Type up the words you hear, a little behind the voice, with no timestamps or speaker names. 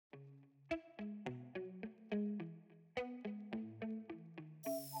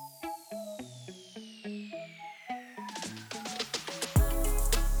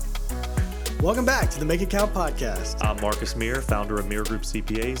Welcome back to the Make It Count podcast. I'm Marcus Meir, founder of Meir Group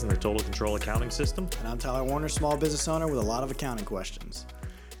CPAs and their Total Control accounting system. And I'm Tyler Warner, small business owner with a lot of accounting questions.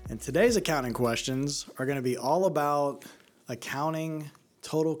 And today's accounting questions are going to be all about accounting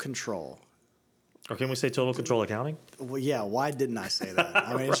total control. Or can we say Total Control accounting? Well, yeah, why didn't I say that?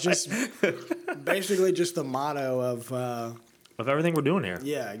 I mean, it's just basically just the motto Of everything we're doing here.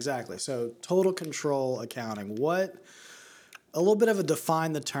 Yeah, exactly. So total control accounting. A little bit of a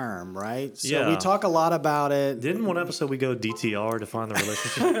define the term, right? So Yeah. we talk a lot about it. Didn't one episode we go DTR, define the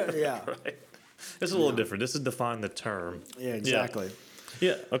relationship? Yeah. Right. This is a little different. This is define the term. Yeah, exactly.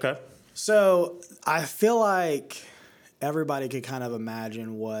 Yeah, okay. So I feel like everybody could kind of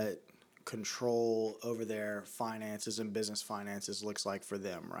imagine what control over their finances and business finances looks like for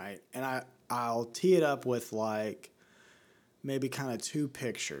them, right? And I'll tee it up with like maybe kind of two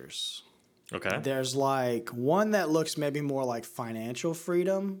pictures. Okay. There's like one that looks maybe more like financial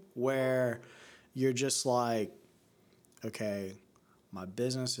freedom, where you're just like, okay, my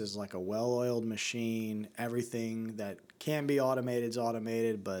business is like a well-oiled machine. Everything that can be automated is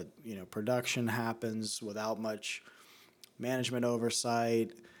automated, but production happens without much management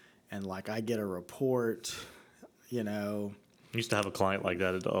oversight, and like I get a report, I used to have a client like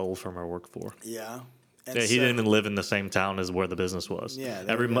that at the old firm I worked for. Yeah. And Yeah, he didn't even live in the same town as where the business was. Yeah,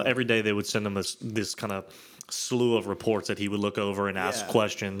 every day they would send him this kind of slew of reports that he would look over and ask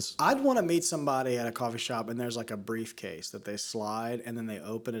questions. I'd want to meet somebody at a coffee shop and there's like a briefcase that they slide and then they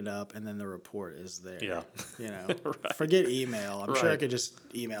open it up and then the report is there. Yeah. Right. Forget email. I'm sure I Right. could just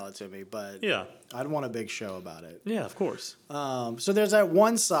email it to me, but Yeah. I'd want a big show about it. Yeah, of course. So there's that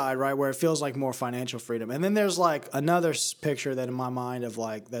one side, right, where it feels like more financial freedom. And then there's like another picture that in my mind of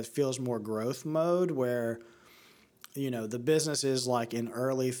like that feels more growth mode where the business is like in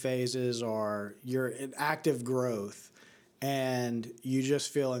early phases or you're in active growth and you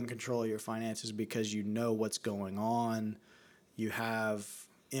just feel in control of your finances because you know what's going on. You have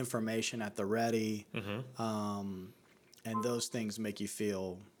information at the ready. And those things make you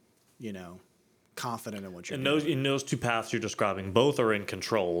feel, confident in what you're doing. In those two paths you're describing, both are in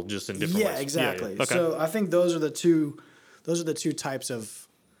control, just in different ways. Yeah, exactly. Yeah. Okay. So I think those are the two types of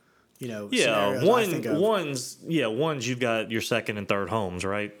scenarios I think of. one's you've got your second and third homes,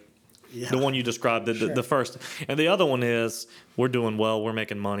 right? Yeah. The one you described, the first. And the other one is we're doing well, we're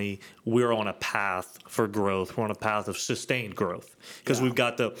making money, we're on a path for growth, we're on a path of sustained growth because we've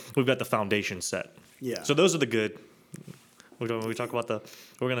got the foundation set. Yeah. So those are the good. We're going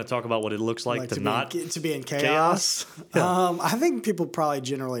to talk about what it looks like to be in chaos. Yeah. I think people probably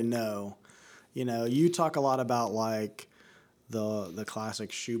generally know. You talk a lot about like the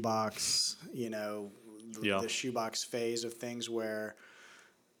classic shoebox. The shoebox phase of things where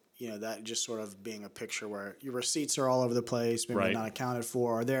that just sort of being a picture where your receipts are all over the place, maybe Right. not accounted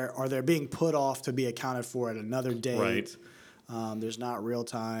for, or they're being put off to be accounted for at another date. Right. There's not real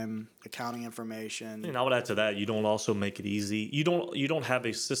time accounting information. And I would add to that, you don't also make it easy. You don't have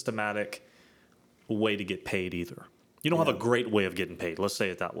a systematic way to get paid either. You don't have a great way of getting paid. Let's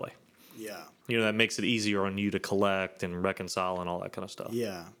say it that way. Yeah. That makes it easier on you to collect and reconcile and all that kind of stuff.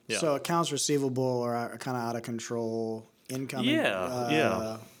 Yeah. Yeah. So accounts receivable are kind of out of control. Income.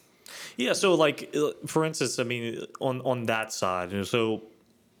 Yeah. So like, for instance, I mean, on that side, so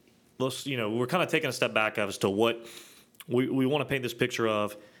let's, we're kind of taking a step back as to what we want to paint this picture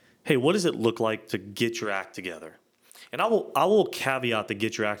of. Hey, what does it look like to get your act together? And I will caveat the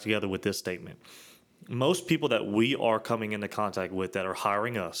get your act together with this statement. Most people that we are coming into contact with that are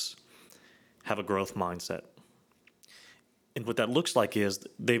hiring us have a growth mindset. And what that looks like is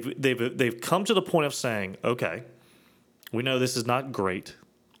they've come to the point of saying, okay, we know this is not great,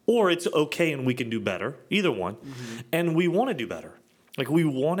 or it's okay and we can do better, either one, and we want to do better. Like we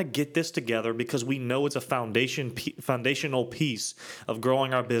want to get this together because we know it's a foundational piece of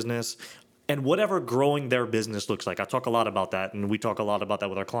growing our business and whatever growing their business looks like. I talk a lot about that, and we talk a lot about that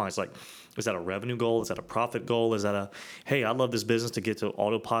with our clients. Like, is that a revenue goal? Is that a profit goal? Is that hey, I love this business to get to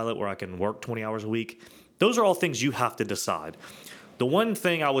autopilot where I can work 20 hours a week? Those are all things you have to decide. The one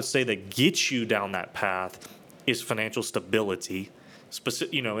thing I would say that gets you down that path is financial stability,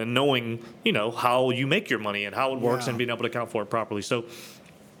 and knowing, how you make your money and how it works and being able to account for it properly. So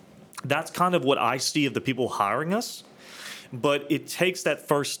that's kind of what I see of the people hiring us. But it takes that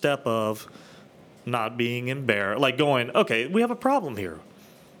first step of not being embarrassed, like going, okay, we have a problem here.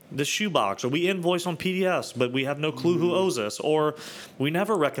 This shoebox, or we invoice on PDFs, but we have no clue who owes us, or we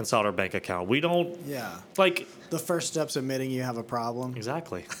never reconciled our bank account. We don't, like... The first step's admitting you have a problem.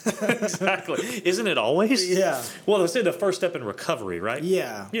 Exactly. Exactly. Isn't it always? Yeah. Well, let's say the first step in recovery, right?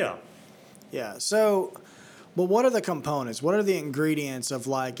 Yeah. Yeah. Yeah. So But what are the components? What are the ingredients of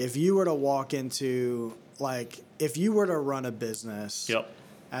like if you were to walk into like if you were to run a business Yep.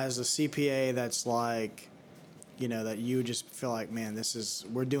 as a CPA that's like that you just feel like, man,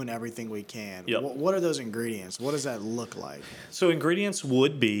 we're doing everything we can. Yep. What are those ingredients? What does that look like? So ingredients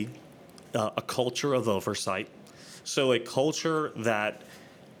would be a culture of oversight. So a culture that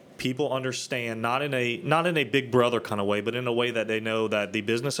people understand, not in a big brother kind of way, but in a way that they know that the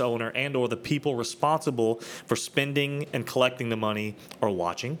business owner and or the people responsible for spending and collecting the money are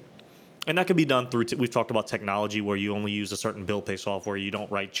watching. And that can be done through, we've talked about technology where you only use a certain bill pay software, you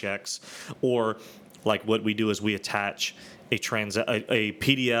don't write checks, or like what we do is we attach a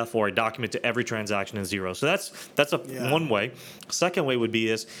PDF or a document to every transaction in Xero. So that's one way. Second way would be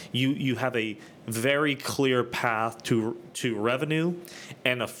is you have a very clear path to revenue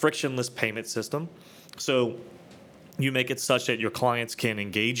and a frictionless payment system. So you make it such that your clients can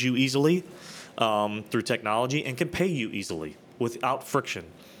engage you easily through technology and can pay you easily without friction.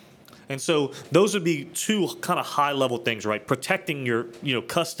 And so those would be two kind of high level things, right? Protecting your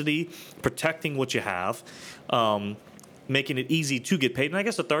custody, protecting what you have, making it easy to get paid. And I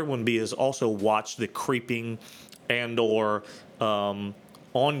guess the third one would be is also watch the creeping and or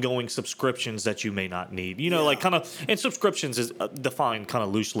ongoing subscriptions that you may not need. Like kind of, and subscriptions is defined kind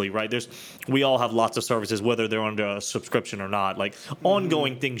of loosely, right? We all have lots of services, whether they're under a subscription or not, like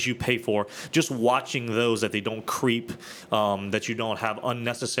ongoing things you pay for, just watching those that they don't creep, that you don't have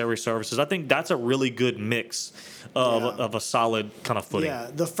unnecessary services. I think that's a really good mix of a solid kind of footing.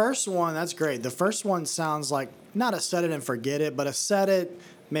 Yeah, the first one, that's great. The first one sounds like not a set it and forget it, but a set it,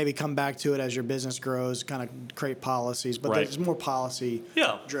 maybe come back to it as your business grows, kind of create policies, but Right. it's more policy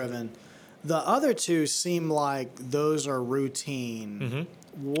driven. The other two seem like those are routine.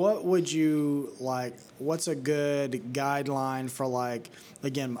 Mm-hmm. What would you like? What's a good guideline for like,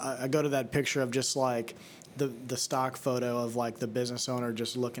 again, I go to that picture of just like the stock photo of like the business owner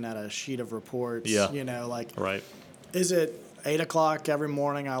just looking at a sheet of reports. Yeah. Like, Right. is it 8:00 every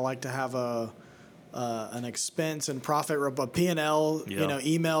morning? I like to have an expense and profit a P&L,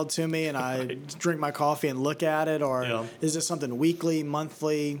 emailed to me, and I drink my coffee and look at it, or is this something weekly,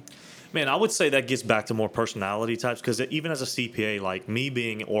 monthly? Man, I would say that gets back to more personality types because even as a CPA, like me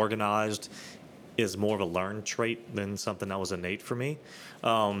being organized is more of a learned trait than something that was innate for me.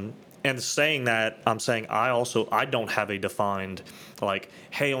 And saying that, I'm saying I don't have a defined, like,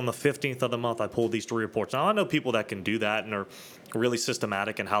 hey, on the 15th of the month, I pulled these 3 reports. Now, I know people that can do that and are really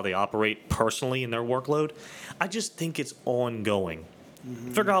systematic in how they operate personally in their workload. I just think it's ongoing.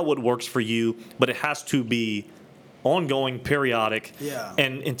 Mm-hmm. Figure out what works for you, but it has to be ongoing, periodic,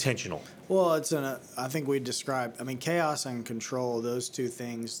 and intentional. Well, I think we described, chaos and control, those two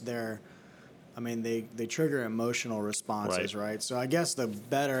things, they trigger emotional responses, right? So I guess the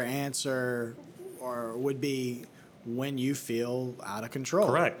better answer would be when you feel out of control.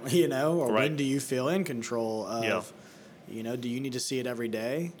 Correct. When do you feel in control of, do you need to see it every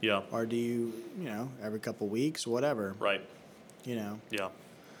day? Yeah. Or do you, every couple weeks, whatever. Right. Yeah.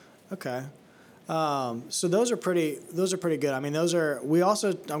 Okay. So those are pretty good.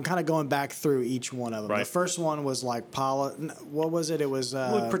 I'm kind of going back through each one of them. Right. The first one was like what was it? It was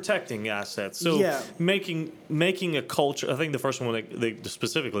protecting assets. So making a culture. I think the first one they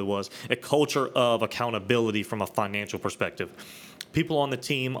specifically was a culture of accountability from a financial perspective. People on the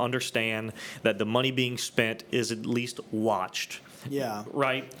team understand that the money being spent is at least watched. Yeah.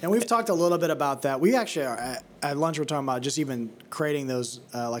 Right. And we've talked a little bit about that. We actually at lunch we're talking about just even creating those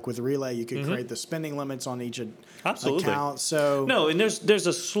like with Relay, you could create the spending limits on each account. So and there's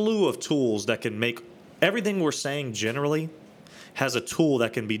a slew of tools that can make everything we're saying generally has a tool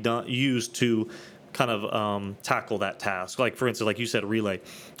that can be used to kind of tackle that task. Like for instance, like you said, Relay.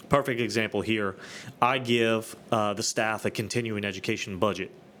 Perfect example here. I give the staff a continuing education budget.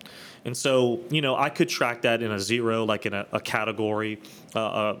 And so, I could track that in a Xero, like in a category,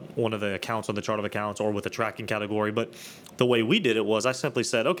 one of the accounts on the chart of accounts or with a tracking category. But the way we did it was I simply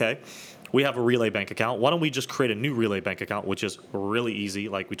said, okay, we have a Relay bank account. Why don't we just create a new Relay bank account, which is really easy.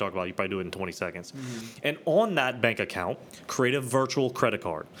 Like we talked about, you probably do it in 20 seconds. Mm-hmm. And on that bank account, create a virtual credit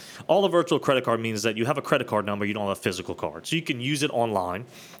card. All a virtual credit card means is that you have a credit card number, you don't have a physical card. So you can use it online.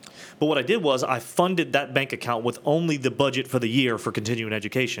 But what I did was I funded that bank account with only the budget for the year for continuing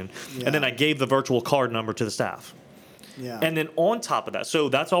education. Yeah. And then I gave the virtual card number to the staff. Yeah. And then on top of that, so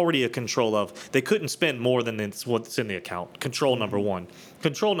that's already a control of, they couldn't spend more than what's in the account. Control number one.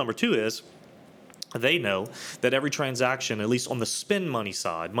 Control number two is they know that every transaction, at least on the spend money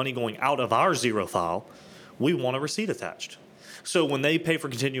side, money going out of our Xero file, we want a receipt attached. So when they pay for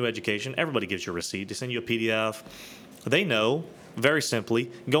continuing education, everybody gives you a receipt. They send you a PDF. They know very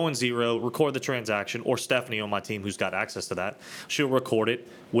simply, go in Xero, record the transaction, or Stephanie on my team who's got access to that, she'll record it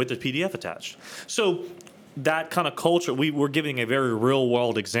with the PDF attached. So that kind of culture, we're giving a very real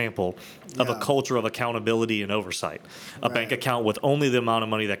world example of a culture of accountability and oversight. A bank account with only the amount of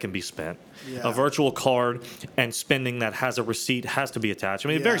money that can be spent. A virtual card and spending that has a receipt has to be attached. I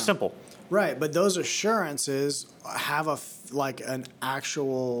mean, very simple. Right, but those assurances have an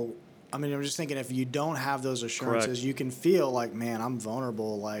actual. I mean, I'm just thinking if you don't have those assurances, you can feel like, man, I'm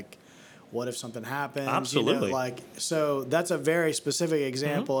vulnerable. Like, what if something happens? Absolutely. You know, so that's a very specific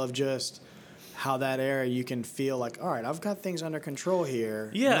example of just how that area you can feel like, all right, I've got things under control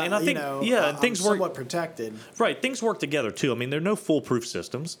here. Yeah, and I think and things I'm somewhat protected. Right, things work together too. I mean, there are no foolproof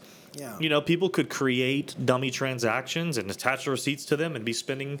systems. Yeah. You know, people could create dummy transactions and attach the receipts to them and be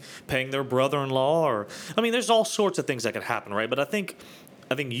paying their brother-in-law, or I mean, there's all sorts of things that could happen, right? But I think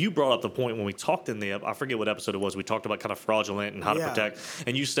you brought up the point when we talked I forget what episode it was. We talked about kind of fraudulent and how to protect,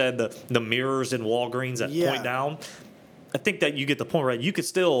 and you said the mirrors in Walgreens that point down. I think that you get the point, right? You could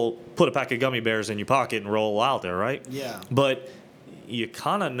still put a pack of gummy bears in your pocket and roll out there, right? Yeah. But you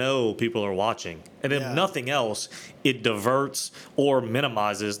kind of know people are watching. And if nothing else, it diverts or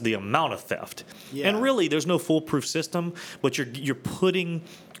minimizes the amount of theft. Yeah. And really, there's no foolproof system, but you're putting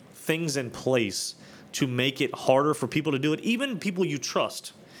things in place to make it harder for people to do it, even people you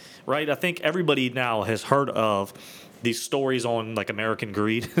trust, right? I think everybody now has heard of these stories on like American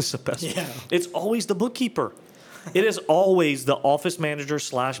Greed. It's the best. Yeah. It's always the bookkeeper. It is always the office manager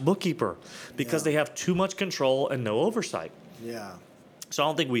 / bookkeeper because they have too much control and no oversight. Yeah. So I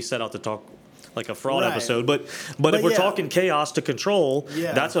don't think we set out to talk like a fraud episode, but if we're talking chaos to control,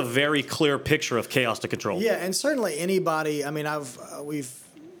 that's a very clear picture of chaos to control. Yeah, and certainly anybody. I mean, I've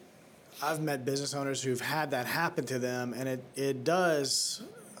met business owners who've had that happen to them, and it does.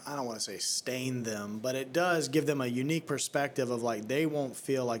 I don't want to say stain them, but it does give them a unique perspective of like they won't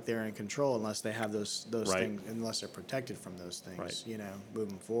feel like they're in control unless they have those things, unless they're protected from those things, you know,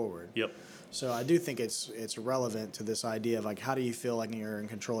 moving forward. Yep. So I do think it's relevant to this idea of like how do you feel like you're in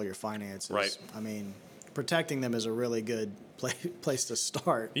control of your finances? Right. I mean, protecting them is a really good place to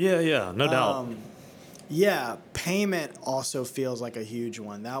start. Yeah, no doubt. Yeah, payment also feels like a huge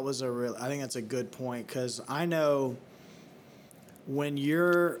one. That was I think that's a good point because I know when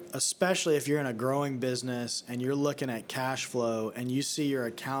especially if you're in a growing business and you're looking at cash flow and you see your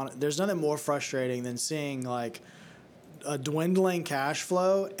account, there's nothing more frustrating than seeing like a dwindling cash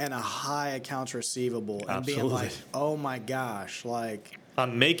flow and a high accounts receivable and being like, oh my gosh, like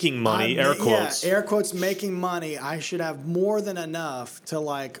I'm making money, air quotes. Yeah, air quotes, making money. I should have more than enough to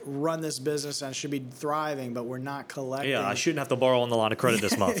like run this business and should be thriving, but we're not collecting. Yeah, I shouldn't have to borrow on the line of credit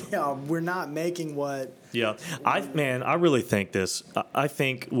this month. Yeah, we're not making what. Yeah, I really think this. I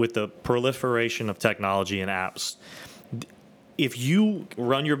think with the proliferation of technology and apps, if you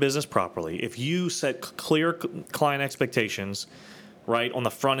run your business properly, if you set clear client expectations, right, on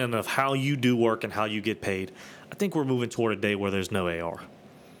the front end of how you do work and how you get paid, I think we're moving toward a day where there's no AR.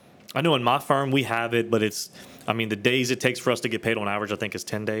 I know in my firm we have it, but the days it takes for us to get paid on average, I think, is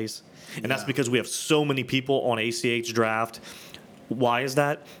 10 days. And that's because we have so many people on ACH draft. Why is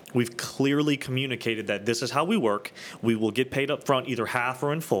that? We've clearly communicated that this is how we work. We will get paid up front, either half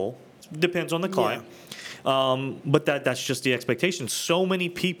or in full. Depends on the client. But that's just the expectation. So many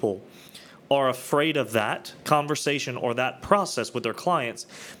people are afraid of that conversation or that process with their clients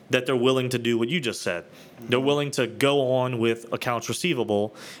that they're willing to do what you just said. Mm-hmm. They're willing to go on with accounts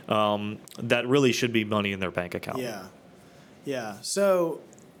receivable that really should be money in their bank account. Yeah. So,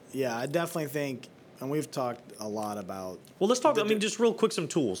 I definitely think, and we've talked a lot about. Well, let's talk. Just real quick, some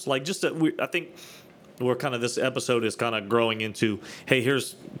tools. Like, I think we're kind of, this episode is kind of growing into, hey,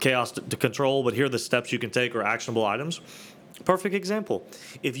 here's chaos to control, but here are the steps you can take or actionable items. Perfect example.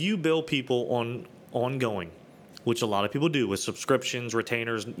 If you bill people on ongoing, which a lot of people do with subscriptions,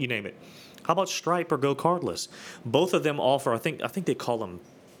 retainers, you name it. How about Stripe or Go Cardless? Both of them offer, I think they call them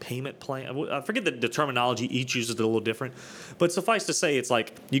payment plan. I forget the terminology. Each uses it a little different. But suffice to say, it's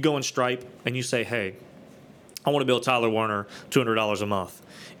like you go in Stripe and you say, hey, I want to bill Tyler Werner $200 a month,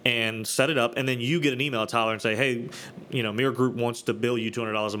 and set it up, and then you get an email, Tyler, and say, hey, Mirror Group wants to bill you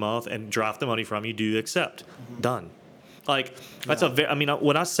 $200 a month and draft the money from you. Do you accept? Mm-hmm. Done. Like, that's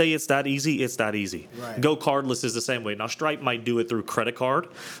when I say it's that easy, it's that easy. Right. Go Cardless is the same way. Now, Stripe might do it through credit card.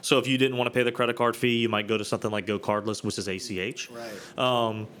 So if you didn't want to pay the credit card fee, you might go to something like Go Cardless, which is ACH.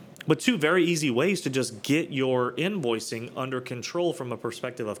 Right. But two very easy ways to just get your invoicing under control from a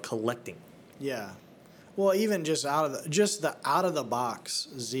perspective of collecting. Yeah. Well, even just out of the box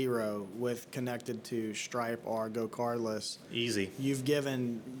Xero with connected to Stripe or Go Cardless. Easy. You've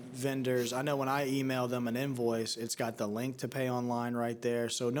given vendors, I know when I email them an invoice, it's got the link to pay online right there.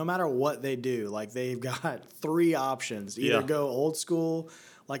 So no matter what they do, like they've got 3 options. Either go old school,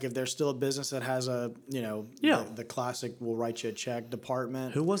 like if there's still a business that has a, the classic we'll write you a check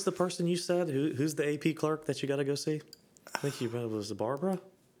department. Who was the person you said? Who's the AP clerk that you got to go see? I think was it Barbara?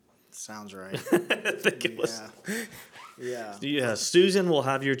 Sounds right. I think it was. Yeah. Yeah, Susan will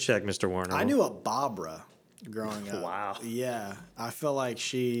have your check, Mr. Warner. I knew a Barbara growing up. Wow. Yeah. I feel like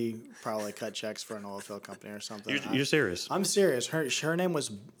she probably cut checks for an oil field company or something. You're serious? I'm serious. Her name was,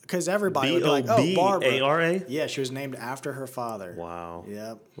 because everybody would be like, oh, Barbara. B-O-B-A-R-A? Yeah, she was named after her father. Wow.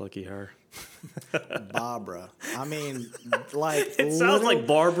 Yep. Lucky her. Barbara. I mean, like. It sounds like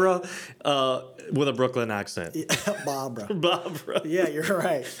Barbara with a Brooklyn accent. Barbara. Barbara. Yeah, you're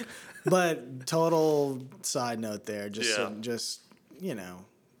right. But total side note there. Just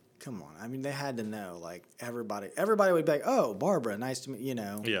come on. I mean, they had to know. Like everybody would be like, "Oh, Barbara, nice to meet you."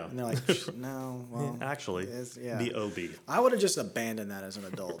 Yeah. And they're like, "No, well, actually, B-O-B." I would have just abandoned that as an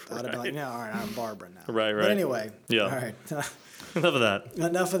adult. I'd have been like, "No, all right, I'm Barbara now." Right. But anyway, yeah. All right.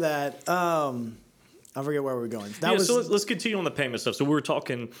 Enough of that. I forget where we're going. So let's continue on the payment stuff. So we were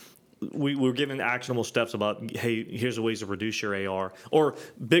talking. We were giving actionable steps about, hey, here's the ways to reduce your AR. Or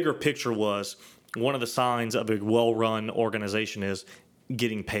bigger picture was one of the signs of a well-run organization is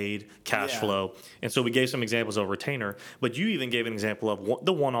getting paid, cash flow. And so we gave some examples of retainer, but you even gave an example of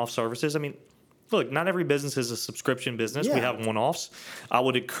the one-off services. I mean, look, not every business is a subscription business. Yeah. We have one-offs. I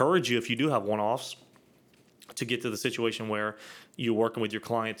would encourage you, if you do have one-offs, to get to the situation where you're working with your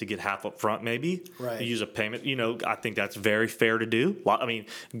client to get half up front, maybe. Right. You use a payment. I think that's very fair to do. I mean,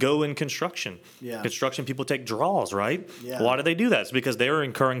 go in construction. Yeah. Construction people take draws, right? Yeah. Why do they do that? It's because they're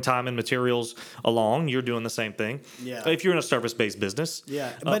incurring time and materials along. You're doing the same thing. Yeah. If you're in a service-based business.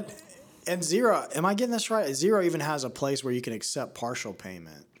 Yeah. And Xero, am I getting this right? Xero even has a place where you can accept partial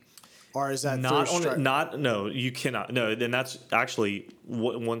payment. Or is that no, you cannot. No, and that's actually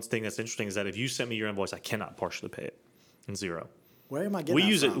one thing that's interesting is that if you send me your invoice, I cannot partially pay it in Xero. Where am I getting We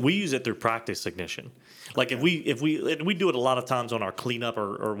use it through Practice Ignition. Like if we do it a lot of times on our cleanup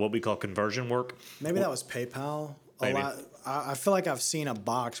or what we call conversion work. Maybe that was PayPal. Maybe. I feel like I've seen a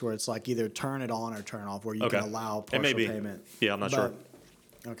box where it's like either turn it on or turn off where you can allow partial payment. Yeah, I'm not sure.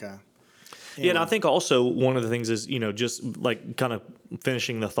 Okay. Anyway. Yeah, and I think also one of the things is, just like kind of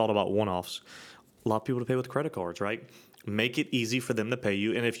finishing the thought about one-offs. A lot of people to pay with credit cards, right? Make it easy for them to pay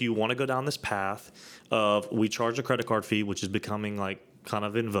you. And if you want to go down this path of we charge a credit card fee, which is becoming like kind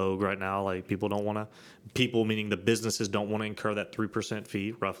of in vogue right now, like people meaning the businesses don't want to incur that 3%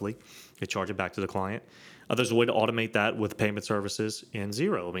 fee roughly. They charge it back to the client. There's a way to automate that with payment services in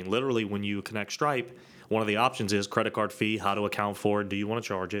Xero. I mean, literally when you connect Stripe, one of the options is credit card fee, how to account for it, do you want to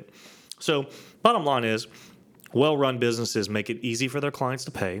charge it? So bottom line is, well-run businesses make it easy for their clients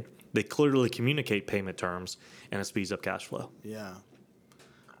to pay. They clearly communicate payment terms, and it speeds up cash flow. Yeah.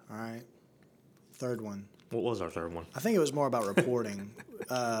 All right. Third one. What was our third one? I think it was more about reporting,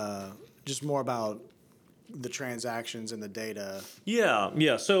 just more about the transactions and the data.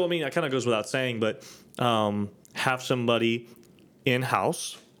 Yeah. So, I mean, that kind of goes without saying, but have somebody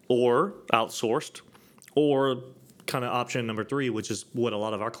in-house or outsourced or kind of option number 3, which is what a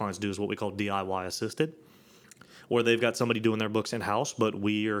lot of our clients do, is what we call DIY assisted, where they've got somebody doing their books in-house, but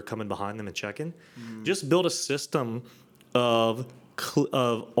we are coming behind them and checking. Just build a system of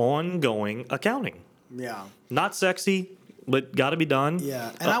ongoing accounting. Yeah. Not sexy, but got to be done.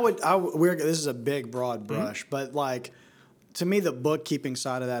 Yeah. And this is a big, broad brush, but like, to me, the bookkeeping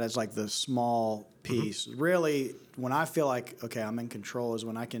side of that is like the small piece. Really, when I feel like, okay, I'm in control is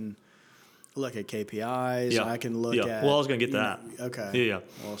when I can look at KPIs. Yeah. I can look at. Well, I was going to get that. Okay. Yeah.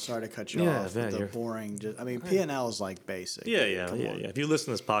 Well, sorry to cut you off. Man, the boring. P&L is like basic. Yeah. If you listen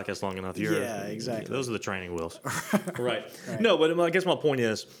to this podcast long enough, exactly. Those are the training wheels. Right. No, but I guess my point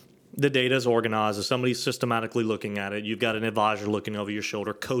is, the data is organized. If somebody's systematically looking at it, you've got an advisor looking over your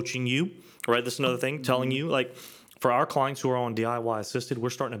shoulder, coaching you. Right. That's another thing. Telling you, like, for our clients who are on DIY assisted,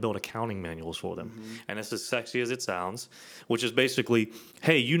 we're starting to build accounting manuals for them. And it's as sexy as it sounds, which is basically,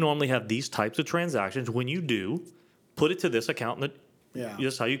 hey, you normally have these types of transactions. When you do, put it to this account.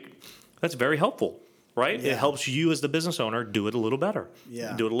 That's very helpful, right? Yeah. It helps you as the business owner do it a little better.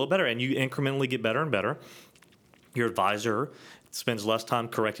 Yeah. Do it a little better. And you incrementally get better and better. Your advisor spends less time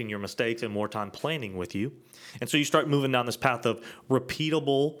correcting your mistakes and more time planning with you. And so you start moving down this path of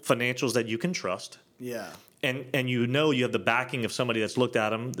repeatable financials that you can trust. Yeah. And you have the backing of somebody that's looked at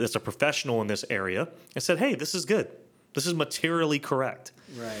them, that's a professional in this area, and said, hey, this is good. This is materially correct.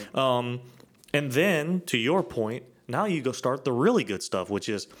 Right. And then, to your point, now you go start the really good stuff, which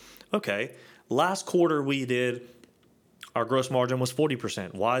is, okay, last quarter we did our gross margin was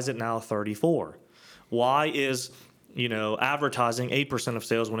 40%. Why is it now 34? Why is, advertising 8% of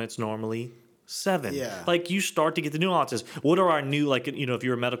sales when it's normally 7? Yeah. Like, you start to get the nuances. What are our new, like, if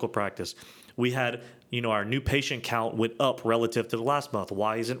you're a medical practice, we had, our new patient count went up relative to the last month.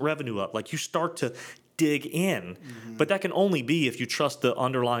 Why isn't revenue up? Like, you start to dig in, but that can only be if you trust the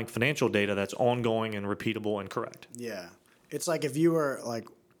underlying financial data that's ongoing and repeatable and correct. Yeah. It's like if you were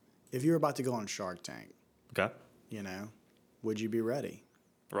about to go on Shark Tank, Okay. Would you be ready?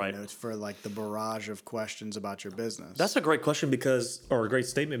 Right. It's for like the barrage of questions about your business. That's a great question or a great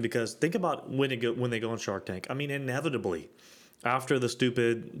statement, because think about when they go on Shark Tank. I mean, inevitably, after the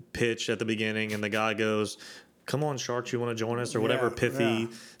stupid pitch at the beginning and the guy goes, "Come on, Sharks, you want to join us?" or whatever pithy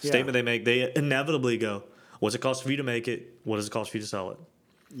statement they make, they inevitably go, "What's it cost for you to make it? What does it cost for you to sell it?"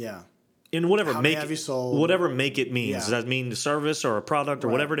 Yeah. And whatever How many have you sold? whatever make it means. Does that mean the service or a product or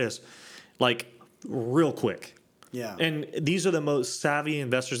whatever it is? Like, real quick. Yeah. And these are the most savvy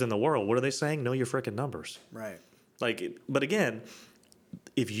investors in the world. What are they saying? Know your freaking numbers. Right. Like, but again,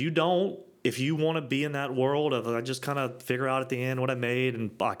 if you want to be in that world of, I just kind of figure out at the end what I made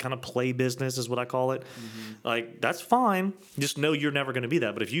and I kind of play business is what I call it. Like, that's fine. Just know you're never going to be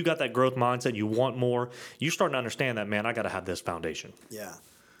that. But if you got that growth mindset, you want more, you starting to understand that, man, I got to have this foundation. Yeah.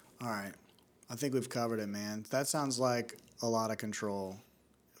 All right. I think we've covered it, man. That sounds like a lot of control.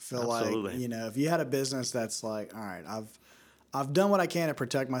 Feel Absolutely. like, if you had a business that's like, all right, I've done what I can to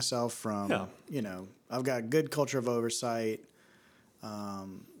protect myself from, I've got good culture of oversight.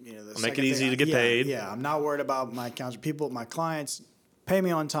 Make it easy to get paid. Yeah, I'm not worried about my accounts. My clients pay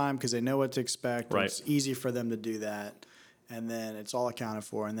me on time because they know what to expect. Right. It's easy for them to do that. And then it's all accounted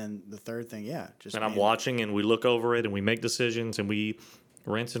for. And then the third thing, just. And I'm watching, and we look over it, and we make decisions, and we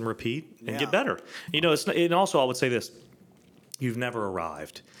rinse and repeat and get better. And also I would say this: you've never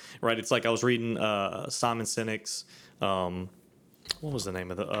arrived, right? It's like I was reading Simon Sinek's. What was the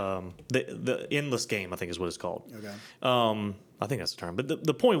name of the Endless Game? I think is what it's called. Okay. I think that's the term. But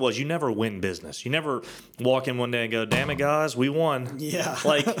the point was, you never win business. You never walk in one day and go, "Damn it, guys, we won." Yeah.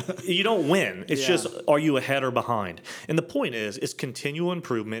 Like, you don't win. It's just, are you ahead or behind? And the point is, it's continual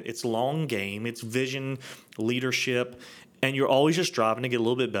improvement. It's long game. It's vision, leadership, and you're always just striving to get a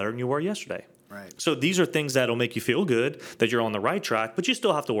little bit better than you were yesterday. Right. So these are things that'll make you feel good that you're on the right track, but you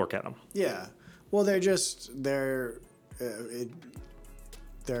still have to work at them. Yeah. Well, they're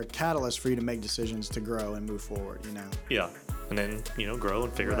catalysts for you to make decisions to grow and move forward, Yeah. And then, grow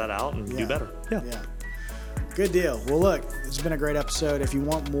and figure that out and do better. Yeah. Yeah. Good deal. Well, look, it's been a great episode. If you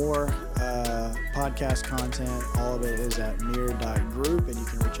want more podcast content, all of it is at mirror.group, and you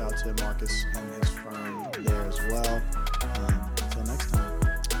can reach out to Marcus and his firm there as well. Until next time.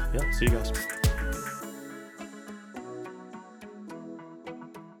 Yeah. See you guys.